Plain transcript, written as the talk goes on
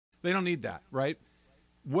They don't need that, right?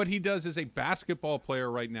 What he does as a basketball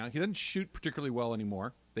player right now, he doesn't shoot particularly well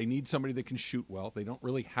anymore. They need somebody that can shoot well. They don't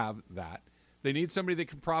really have that. They need somebody that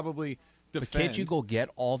can probably defend. But can't you go get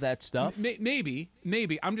all that stuff? Maybe.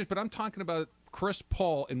 But I'm talking about Chris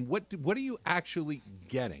Paul and what are you actually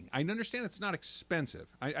getting? I understand it's not expensive.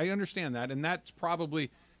 I understand that, and that's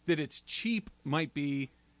probably that it's cheap might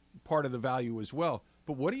be part of the value as well.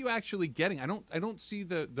 But what are you actually getting? I don't see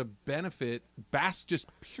the benefit just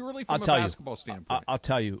purely from a basketball standpoint. I'll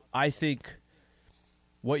tell you. I think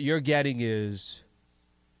what you're getting is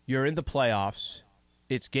you're in the playoffs.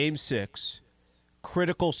 It's Game 6,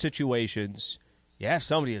 critical situations. You have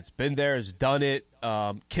somebody that's been there, has done it,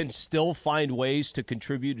 can still find ways to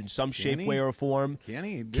contribute in some shape, way, or form.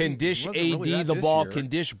 Can dish AD the ball, can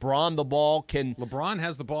dish Bron the ball. LeBron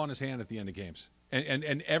has the ball in his hand at the end of games.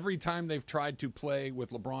 And every time they've tried to play with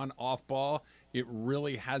LeBron off ball, it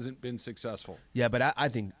really hasn't been successful. Yeah, but I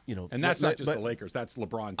think, and that's not just the Lakers. That's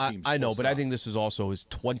LeBron teams. I know, but I think this is also his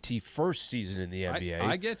 21st season in the NBA.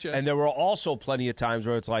 I get you. And there were also plenty of times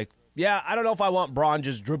where it's like, yeah, I don't know if I want Bron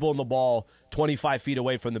just dribbling the ball 25 feet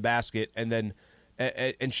away from the basket and then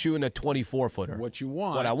and shooting a 24-footer.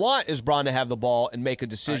 What I want is Bron to have the ball and make a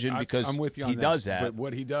decision because I'm with you on he does that. But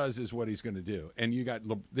what he does is what he's going to do. And you got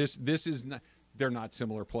this is not, they're not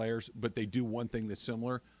similar players, but they do one thing that's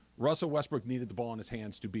similar. Russell Westbrook needed the ball in his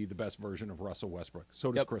hands to be the best version of Russell Westbrook.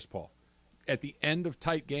 So does Chris Paul. At the end of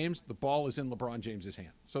tight games, the ball is in LeBron James's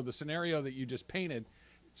hand. So the scenario that you just painted,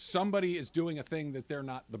 somebody is doing a thing that they're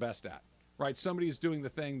not the best at, right? Somebody is doing the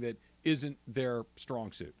thing that isn't their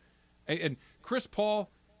strong suit. And Chris Paul,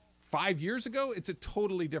 5 years ago, it's a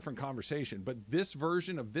totally different conversation. But this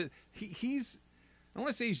version of this, he's I don't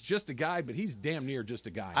want to say he's just a guy, but he's damn near just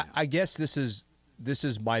a guy now. I guess this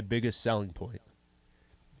is my biggest selling point.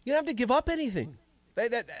 You don't have to give up anything.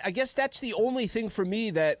 I guess that's the only thing for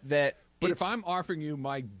me that. But if I'm offering you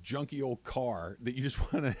my junky old car that you just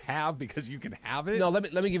want to have because you can have it. No,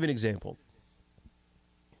 let me give you an example.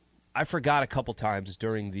 I forgot a couple times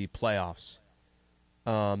during the playoffs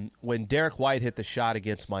when Derek White hit the shot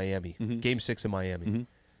against Miami, Game 6 in Miami,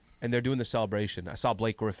 and they're doing the celebration. I saw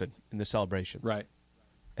Blake Griffin in the celebration. Right.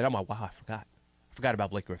 And I'm like, wow, I forgot. I forgot about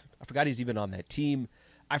Blake Griffin. I forgot he's even on that team.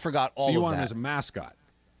 I forgot all of that. So you want him as a mascot?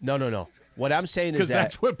 No. What I'm saying is that... Because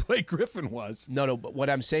that's what Blake Griffin was. No, but what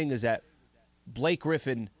I'm saying is that Blake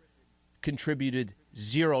Griffin contributed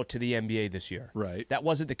 0 to the NBA this year. Right. That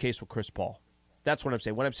wasn't the case with Chris Paul. That's what I'm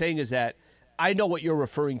saying. What I'm saying is that I know what you're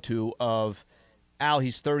referring to of, Al,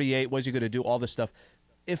 he's 38, what's he going to do, all this stuff.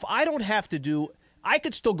 If I don't have to do... I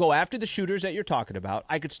could still go after the shooters that you're talking about.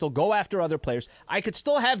 I could still go after other players. I could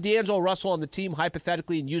still have D'Angelo Russell on the team,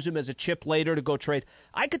 hypothetically, and use him as a chip later to go trade.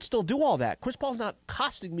 I could still do all that. Chris Paul's not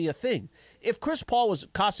costing me a thing. If Chris Paul was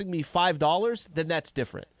costing me $5, then that's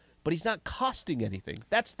different. But he's not costing anything.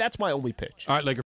 That's my only pitch. All right, Lakers.